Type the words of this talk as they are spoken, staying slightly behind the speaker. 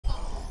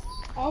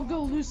I'll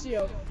go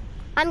Lucio.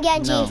 I'm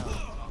Genji. No.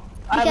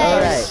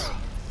 Because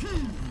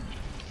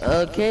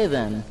Okay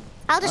then.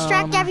 I'll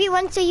distract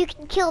everyone so you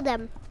can kill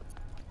them.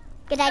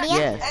 Good idea?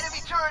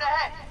 Yes.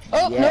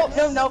 Oh,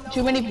 Yes. no.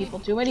 Too many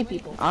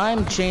people.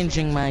 I'm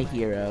changing my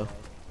hero.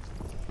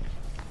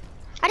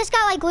 I just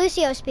got like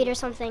Lucio speed or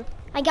something.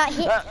 I got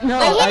hit. No,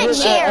 I hit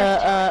a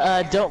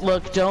chair.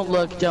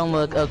 don't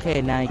look.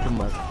 Okay, now you can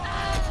look.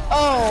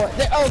 Oh,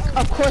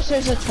 of course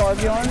there's a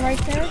Torbjorn right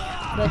there.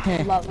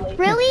 That's lovely.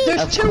 Really?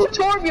 There's two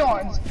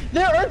Torbjorns.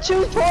 There are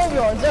two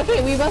Torbjorns.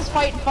 Okay, we must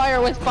fight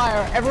fire with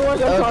fire. Everyone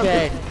go Torbjorn.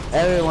 Okay,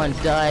 everyone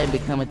die and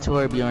become a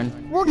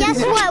Torbjorn. Well, guess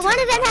what? One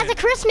of them has a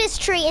Christmas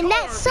tree, and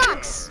that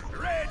sucks.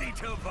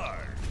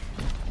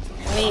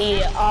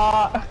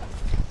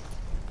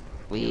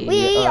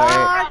 We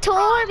are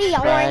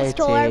Torbjorns,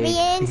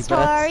 fighting.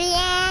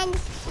 Torians.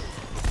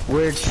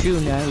 We're true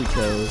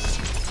Narutos.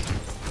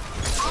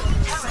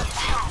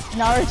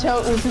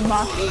 Naruto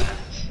Uzumaki.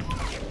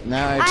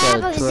 Naruto. I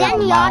have a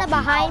Zenyatta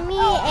behind me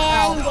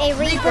and a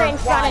Reaper in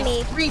front of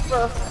me.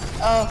 Reaper.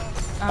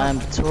 I'm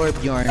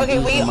Torbjorn. Okay,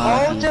 we all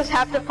Uzumaki. just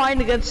have to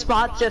find a good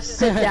spot. Just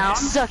sit down.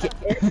 Suck it.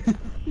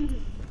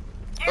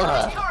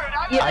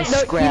 Yeah,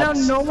 scrapped.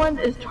 no one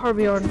is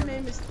Torbjorn. Your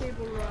name is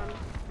Table Run.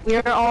 We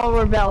are all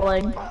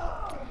rebelling.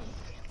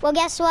 Well,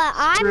 guess what?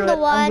 I'm Screw the it, I'm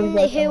one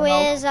gonna go who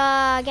somewhere is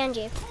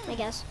Genji, I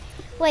guess.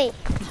 Wait,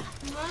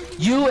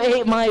 You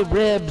ate my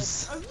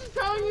ribs. I'm just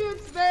telling you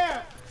it's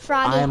there.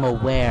 Froggy. I'm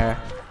aware.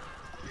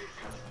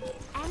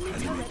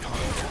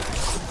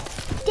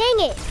 Dang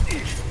it!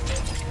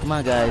 Come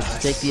on, guys,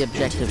 take the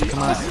objective. Come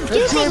on. Do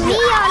you think me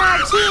on our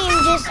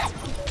team just...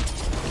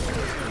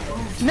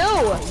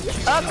 No!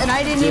 And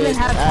I didn't even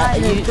have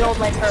time to build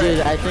my turret. Dude,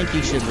 I think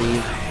you should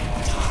leave.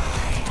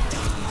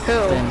 Who?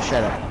 Ben,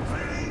 shut up.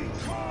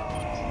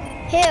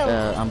 Who?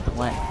 I'm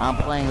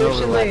playing Who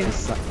should Overwatch leave?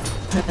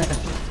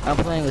 with I'm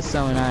playing with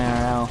someone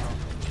IRL.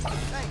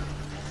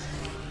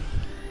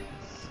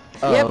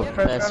 Oh, Yep,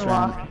 best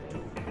unlock. friend.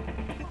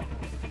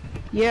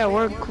 Yeah,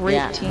 we're a great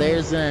Yeah, team.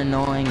 there's an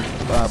annoying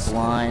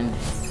blonde,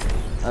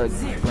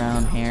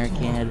 brown hair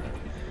kid,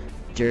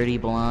 dirty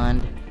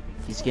blonde.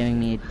 He's giving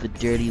me the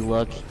dirty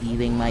look,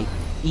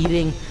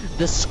 eating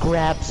the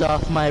scraps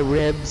off my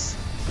ribs.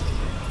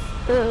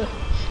 Ugh.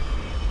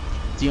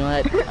 Do you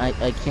know what?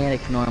 I can't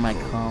ignore my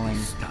calling.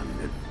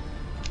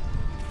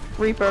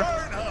 Reaper.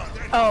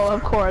 Oh,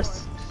 of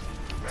course.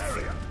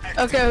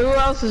 Okay, who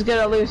else is good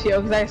at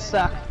Lucio? Because I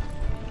suck.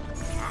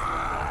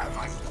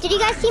 Did you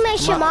guys see my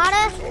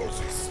Shimada?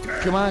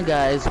 Come on,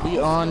 guys. We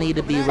all need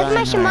to be Look at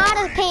my Reinhardt.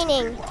 Shimada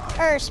painting.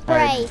 Or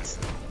spray.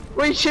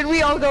 Wait, should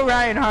we all go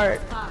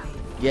Reinhardt?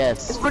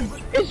 Yes.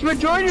 It's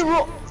majority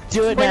rule.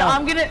 Do it Wait, now.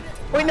 I'm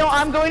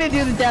going to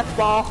do the death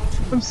ball.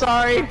 I'm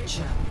sorry.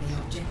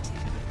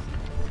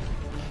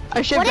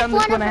 I should have done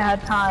this when I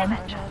had time.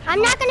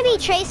 I'm not gonna be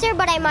Tracer,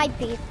 but I might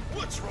be.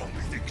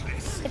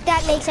 If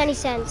that makes any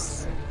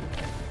sense.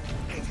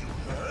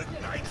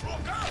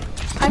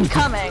 I'm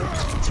coming.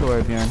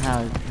 Torbjorn,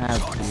 how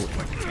cute.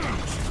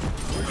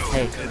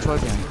 Hey,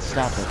 Torbjorn,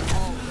 stop it.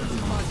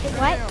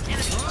 What?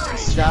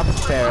 Stop it,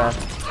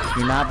 Farah.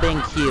 You're not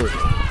being cute.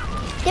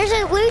 There's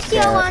a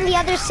Lucio Farrah. on the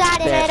other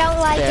side and I don't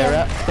like him.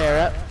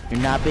 Farah, you're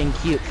not being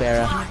cute,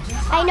 Farah.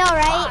 I know,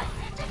 right?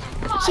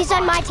 She's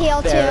on my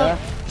tail Farah,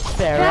 too.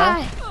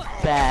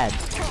 Farah, bad.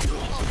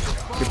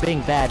 You're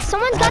being bad.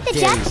 Someone's How got the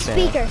dare you, Jack Farrah.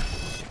 speaker.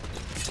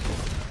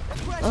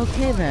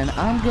 Okay then,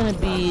 I'm gonna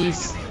be...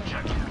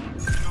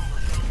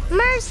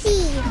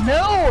 Mercy!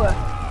 No!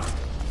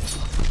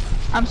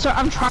 I'm sorry,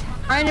 I'm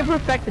trying to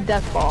perfect the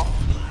death ball.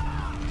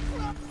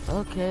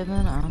 Okay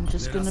then, I'm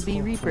just gonna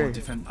be Reaper.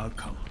 Different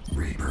outcome.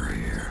 Reaper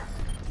here.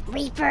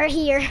 Reaper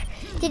here.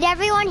 Did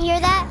everyone hear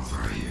that?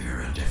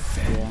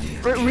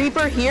 Yeah.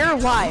 Reaper here?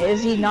 Why?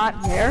 Is he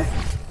not there?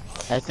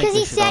 Because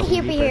he said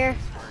Reaper here.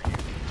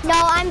 No,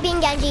 I'm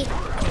being Genji.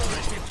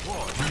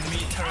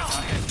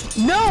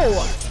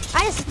 No!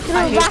 I just threw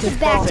I a hate rocket this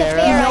back ball. to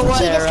Farrah, Farrah and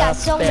she just Farrah, got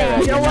so Farrah.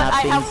 mad. You know You're what? not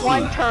I being have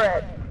one cute.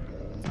 turret.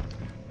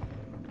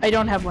 I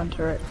don't have one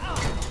turret.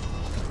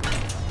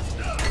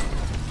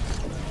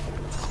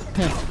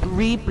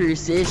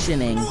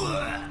 Repositioning.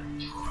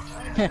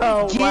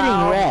 Oh, Getting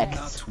wow. wrecked.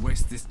 Not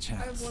waste this I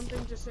have chance. one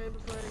thing to say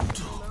before I leave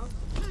the mouth.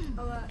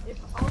 If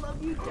all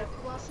of you Death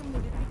Blossom,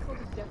 would it be called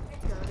a Death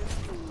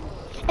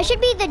Garden? It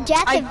should be the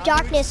Death of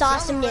Darkness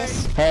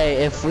Awesomeness.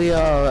 Hey, if we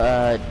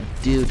all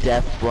do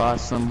Death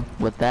Blossom,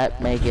 would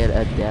that make it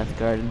a Death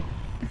Garden?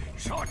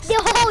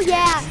 Oh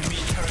yeah!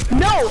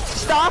 No!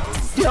 Stop!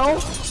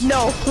 Don't!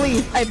 No,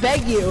 please! I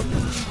beg you!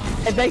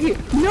 I beg you!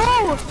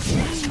 No!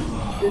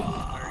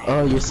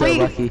 Oh, you're so Wait.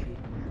 lucky.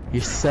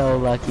 You're so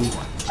lucky.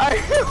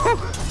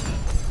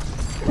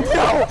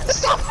 No!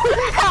 Stop!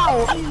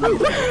 How?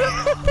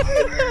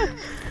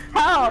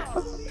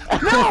 How?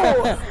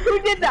 No! Who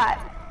did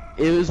that?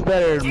 It was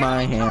better in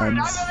my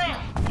hands.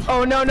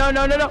 Oh no no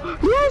no no no!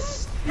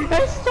 Yes!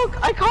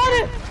 I caught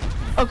it!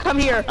 Oh, come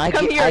here! I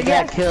Come here! got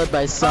Yes! killed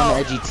by some Oh.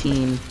 edgy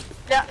team.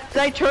 Yeah,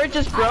 my turret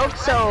just broke,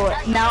 so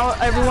now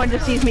everyone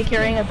just sees me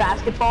carrying a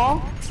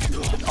basketball.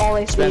 That's all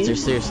they see. Spencer,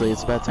 seriously,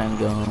 it's about time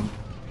to go home.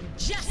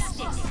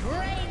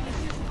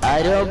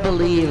 I don't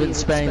believe in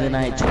spending the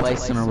night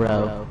twice in a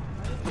row.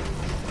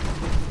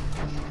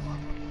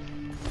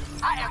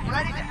 I am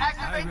ready to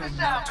activate the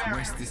sound barrier.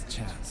 Waste this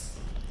chance.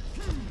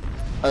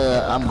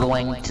 I'm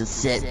going to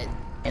sit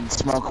and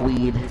smoke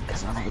weed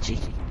because I'm edgy.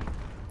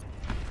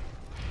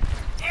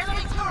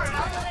 Enemy turret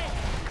on the way.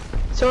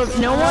 So if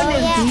no one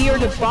is here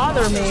to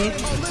bother me,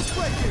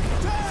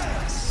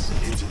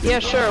 yeah,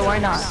 sure, why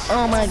not?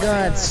 Oh my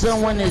god,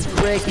 someone is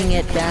breaking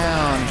it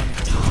down.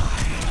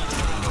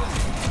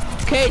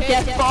 Okay,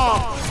 death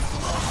ball.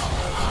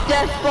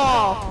 Death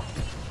ball.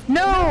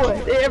 No,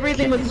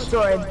 everything was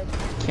destroyed.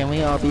 Can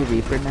we all be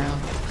Reaper now?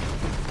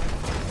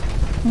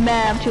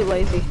 Man, I'm too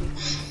lazy.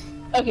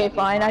 Okay,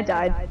 fine, I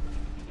died.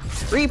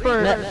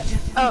 Reaper.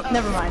 Oh,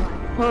 never mind.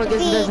 Well, I guess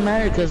it doesn't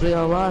matter because we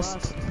all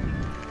lost.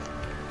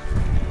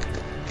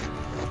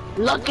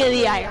 Look at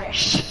the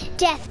Irish.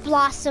 Death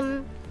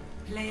Blossom.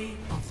 Play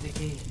of the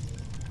game.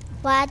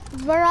 What?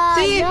 Bruh,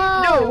 See,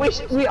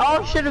 no. we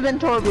all should have been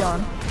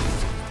Torbjorn.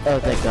 Oh,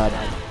 thank god.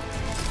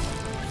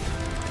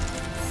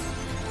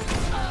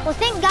 Well,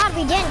 thank God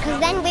we didn't, because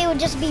then we would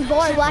just be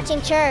bored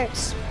watching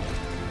shirts.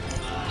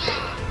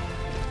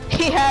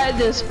 He had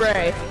to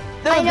spray.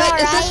 No, I know,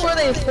 is this right? where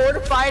they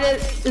fortified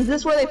it? Is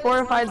this where they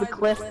fortified the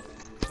cliff?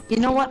 You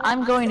know what?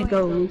 I'm going to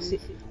go Lucio.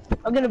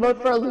 I'm gonna vote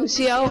for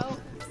Lucio.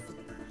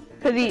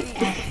 Cause he...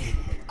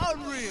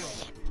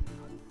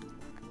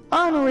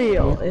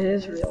 Unreal. It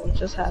is real. It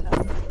just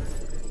happened.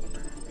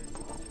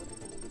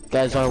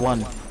 Guys,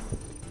 R1.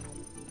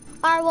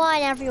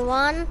 R1,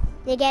 everyone.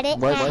 You get it?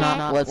 Let's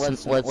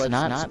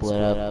not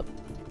split up.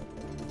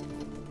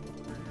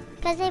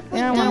 Because if we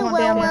Yeah, do, one it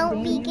down.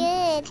 won't be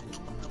good.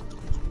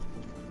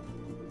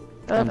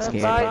 I'm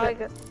scared.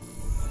 Bye.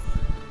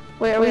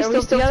 Wait, are we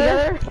still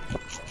together?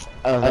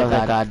 Oh,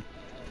 thank god.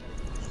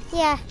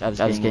 Yeah, I was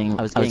getting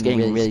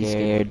really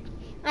scared.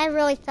 I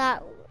really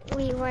thought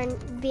we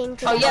weren't being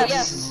Oh together.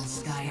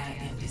 yes.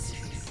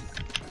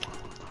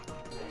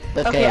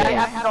 Okay, I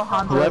have to go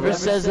Hanzo. whoever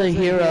says a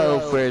hero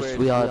first,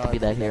 we all have to be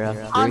that hero.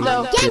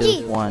 Hanzo. 3,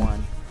 Genji. 2,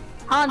 1.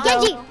 Hanzo.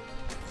 Genji!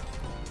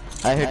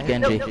 I heard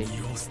Genji.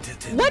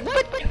 What?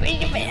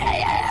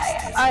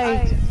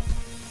 I...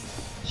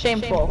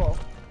 Shameful.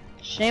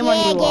 Shame on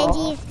Yeah, you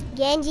all.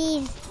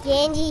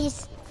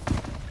 Genji's.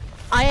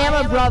 I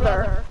am a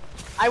brother.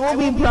 I will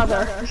be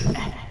brother.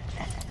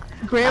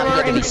 I'm Grammar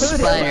gonna be included.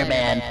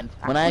 Spider-Man.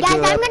 When I Guys, grow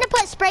I'm up, gonna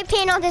put spray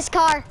paint on this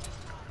car.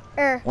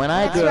 when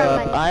I that's grow where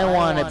up, my- I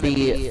want to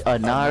be a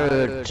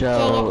Naruto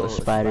Dang it.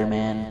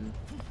 Spider-Man.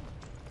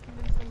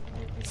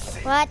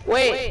 What?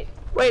 Wait,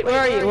 where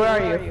are you? Where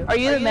are you? Are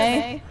you the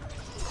May?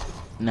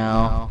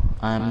 No,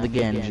 I'm the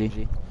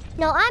Genji.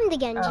 No, I'm the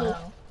Genji.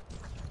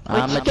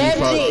 I'm a Which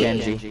default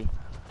Genji? Genji.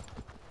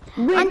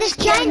 On this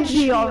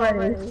Genji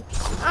already.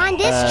 On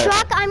this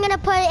truck, I'm gonna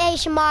put a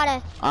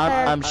Shimada.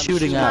 I'm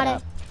shooting Shimada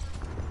up.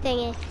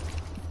 thingy.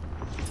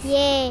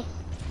 Yeah.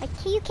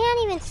 You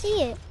can't even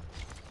see it.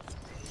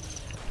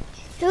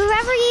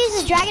 Whoever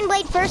uses Dragon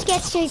Blade first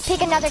gets to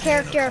pick another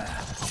character.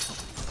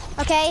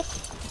 Okay?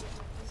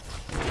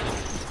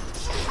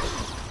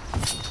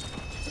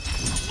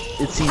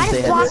 It seems I they just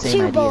have the blocked same 2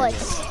 idea.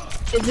 bullets.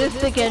 Is this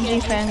the Genji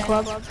fan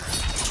club?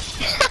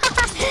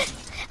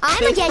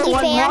 I'm a Space for Genji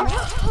one fan. more?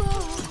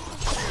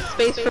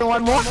 Space for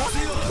one more?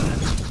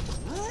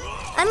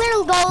 I'm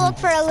gonna go look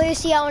for a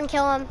Lucio and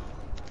kill him.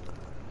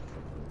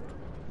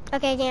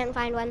 Okay, can't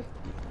find one.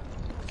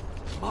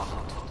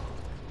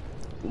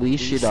 We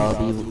should all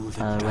be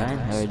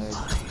Reinhardt.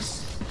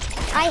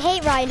 I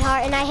hate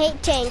Reinhardt and I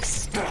hate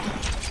tanks.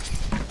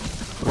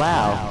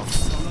 Wow.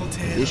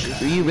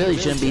 You really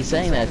shouldn't be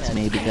saying that to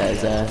me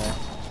because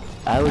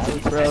I was a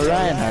pro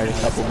Reinhardt a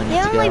couple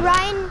minutes ago.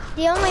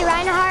 The only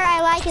Reinhardt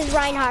I like is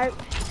Reinhardt.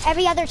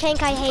 Every other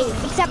tank I hate,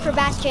 except for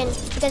Bastion,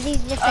 because he's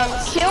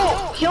defense.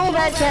 Kill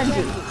that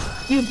Genji.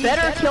 You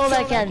better kill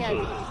that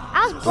Genji.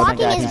 I was blocking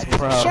God, his he's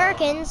pro.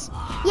 shurikens.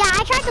 Yeah,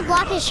 I tried to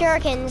block his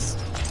shurikens,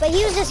 but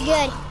he was just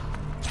good.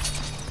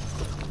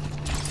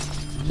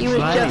 He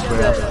was just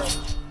good.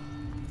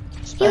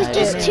 He was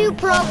just too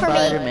pro for me.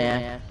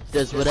 Spider-Man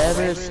does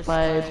whatever a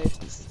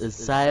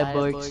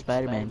cyborg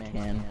Spider-Man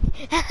can.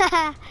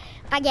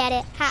 I get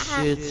it. Ha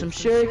ha. Shoot some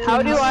shurikens.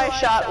 How do I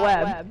shot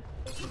web?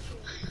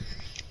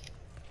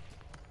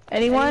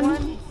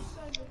 Anyone?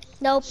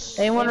 Nope.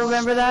 Anyone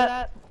remember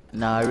that?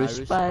 Naru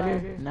Spider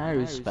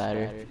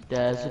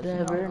does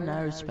whatever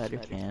Naru Spider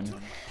can.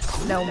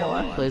 No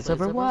more. Plays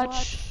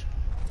Overwatch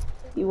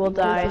You will with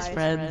die. his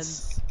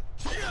friends.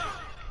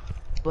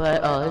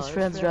 But all his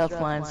friends are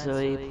offline, so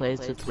he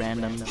plays with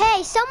random.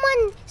 Hey,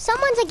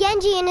 someone's a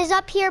Genji and is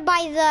up here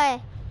by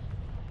the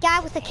guy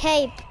with the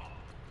cape.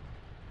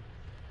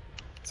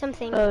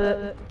 Something.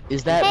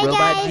 Is that Hey,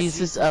 Robot guys.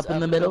 Jesus up in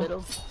the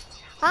middle?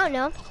 I don't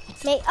know.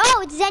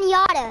 Oh, it's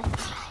Zenyatta.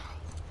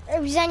 Or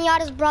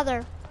Zenyatta's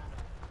brother.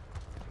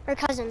 Or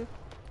cousin.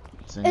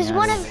 It's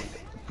one of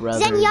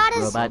brother,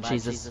 Zenyatta's- Robot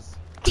Jesus.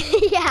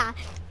 yeah.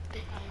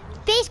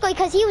 Basically,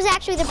 because he was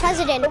actually the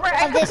president of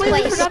I this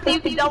completely place. forgot that you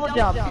can double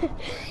jump.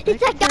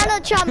 It's like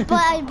Donald Trump,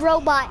 but a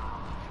robot.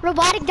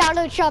 Robotic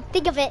Donald Trump,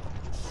 think of it.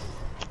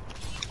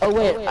 Oh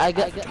wait, I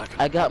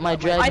got my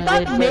dragon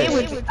blade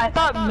first. I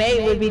thought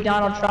May would be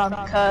Donald Trump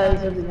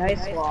because of the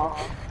ice wall.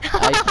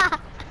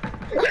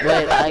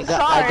 Wait, I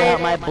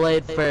got my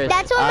blade first.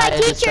 That's what my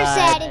teacher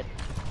said.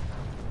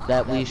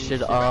 That we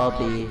should all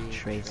be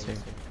Tracer.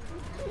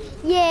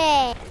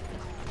 Yeah.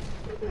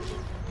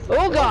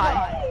 Oh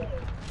god.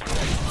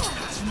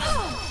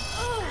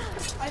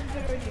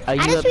 Are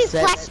you I just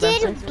upset,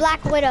 reflected Spencer?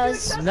 Black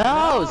Widows.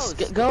 No,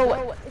 go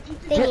away.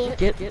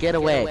 Thingy. Get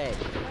away.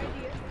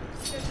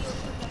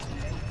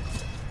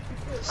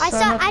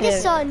 I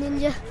just saw a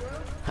ninja.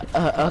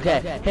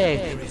 Okay,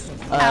 hey,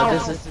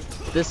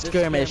 this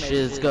skirmish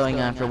is going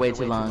on for way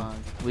too long.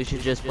 We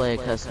should just play a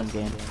custom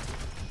game.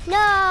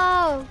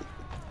 No.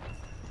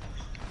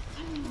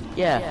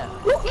 Yeah.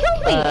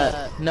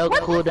 No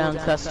cooldown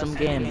custom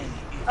game.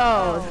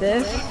 Oh,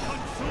 this?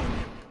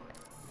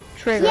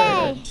 Trigger.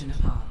 Yay.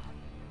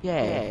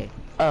 Yay.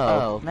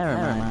 Oh, never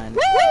mind.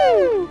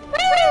 Woo!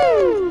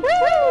 Woo!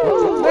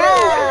 Woo!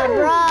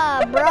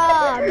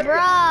 Bruh.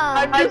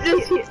 I'm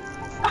just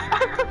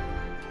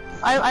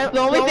the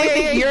only thing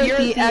I hear is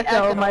the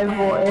echo of my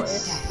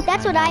voice.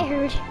 That's what I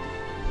heard.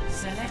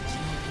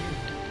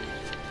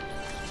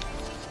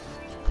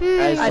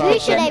 Who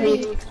should I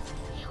be?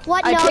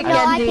 What? No,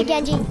 I pick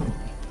Genji.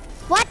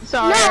 What?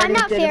 Sorry, no, I'm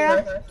not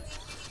Pharah.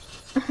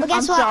 Well,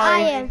 guess what? I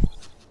am.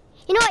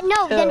 You know what?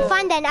 No, then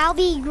fine then. I'll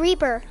be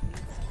Reaper.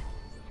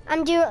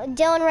 I'm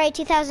Dylan Ray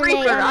 2008.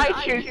 Reaper, I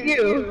choose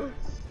you.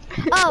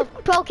 Oh,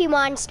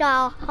 Pokemon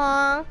style,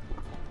 huh?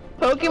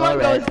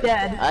 Pokemon goes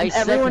dead. I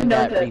Everyone second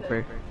knows that, it.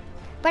 Reaper.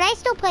 But I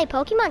still play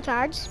Pokemon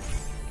cards.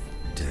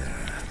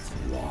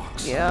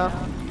 Yeah,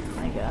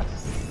 I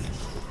guess.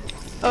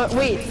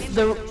 Wait,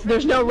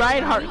 there's no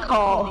Reinhardt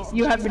call.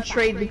 You have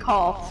betrayed the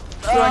call.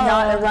 You are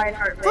not a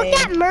Reinhardt Look main.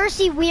 at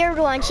Mercy, weird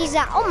one. She's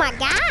like, oh my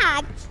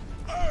god.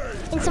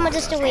 And someone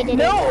just deleted it.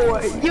 No,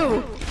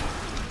 you.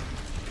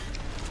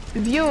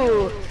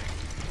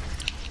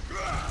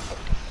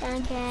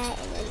 Okay.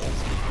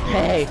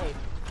 Hey,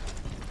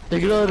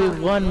 there's only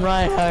one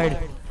Reinhardt.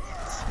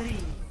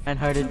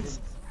 Reinhardt is...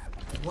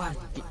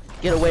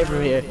 Get away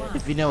from here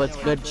if you know what's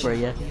good for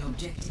you.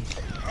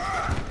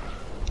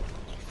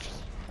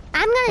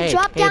 I'm gonna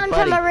drop down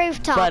buddy, from a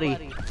rooftop.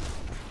 Buddy,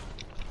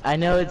 I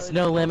know it's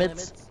no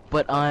limits,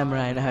 but I'm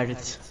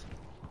Reinhardt.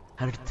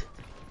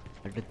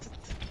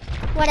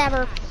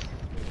 Whatever.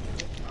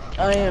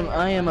 I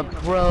am a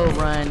pro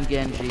Ryan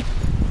Genji.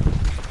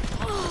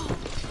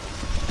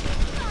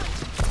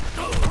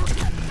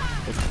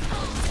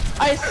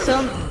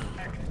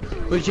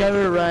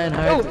 Whichever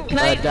Reinhardt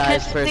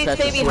dies first,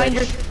 that's a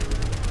switch.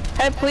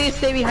 Hey, please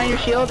stay behind your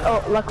shield.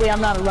 Oh, luckily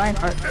I'm not a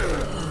Reinhardt.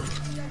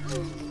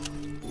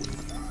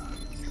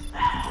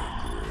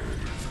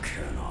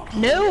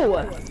 No.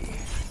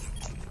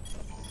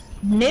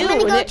 I'm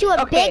gonna go to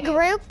a big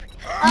group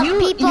of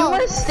people. You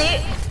wanna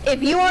stay?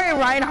 If you are a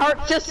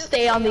Reinhardt, just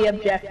stay on the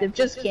objective.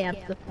 Just camp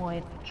the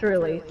point.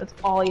 Truly, that's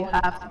all you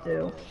have to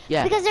do.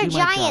 Yeah. Because they're do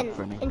my job giant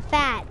for me. and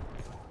fat.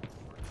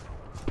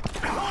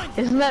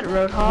 Isn't that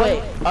Roadhog?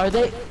 Wait, are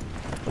they?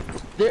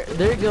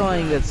 They're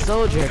going with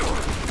soldier.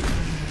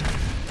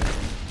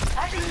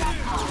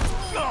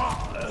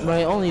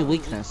 My only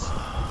weakness.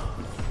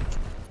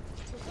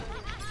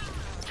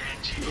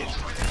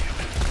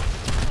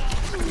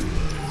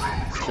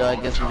 So I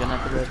guess we're gonna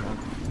have to red one.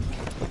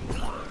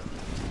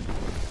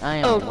 I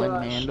am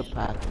one-man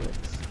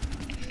apocalypse.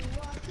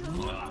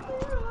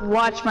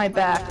 Watch my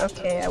back.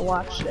 Okay, I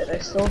watched it. I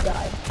still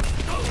died.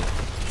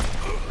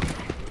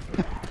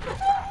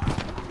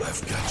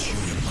 I've got you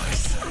in my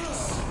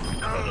sights.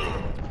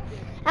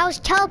 I was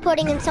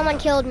teleporting and someone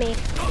killed me.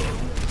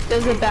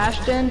 Is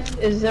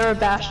there a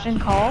Bastion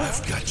call?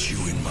 I've got you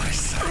in my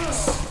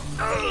sights.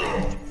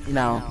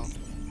 No.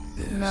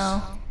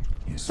 No.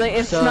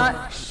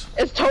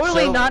 It's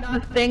totally not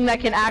the thing that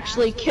can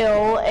actually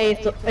kill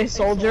a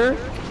soldier.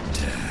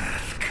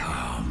 Death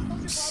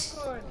comes.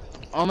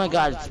 Oh my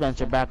God,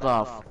 Spencer, back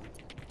off.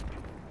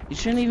 You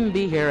shouldn't even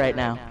be here right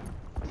now.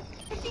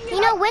 You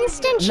know,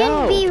 Winston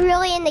shouldn't be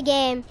really in the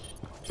game.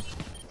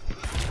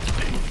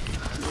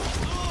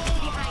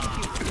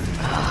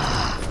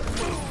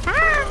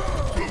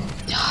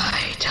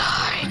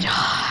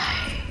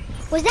 Die.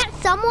 Was that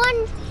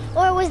someone?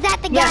 Or was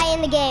that the guy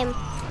in the game?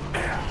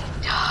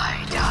 Die.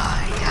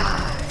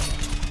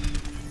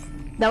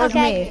 That was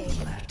me.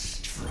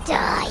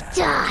 Die.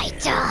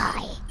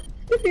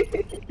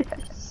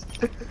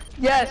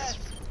 Yes.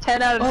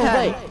 10 out of 10. Oh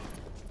wait,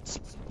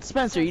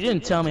 Spencer, you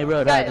didn't tell me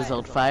Roadhog does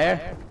hold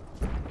fire.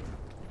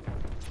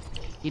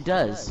 He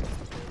does.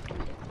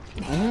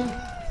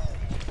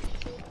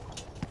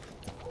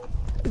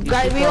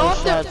 Guys, we all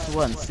have shots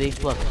once. See,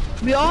 look.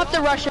 we all have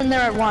to rush in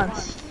there at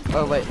once.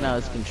 Oh wait, no,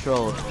 it's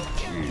controlled.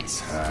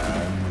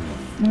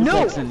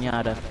 No. It's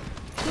Zenyatta.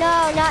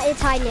 No, not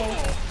it's hiding.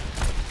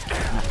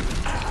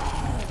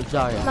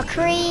 Zarya.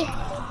 McCree.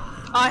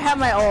 I have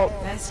my ult.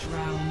 Best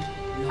round.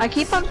 I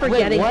keep on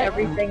forgetting what?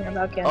 everything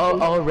about Genji. Oh,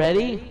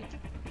 already?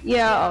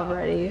 Yeah,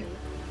 already.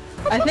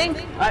 I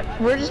think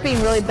we're just being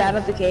really bad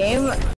at the game.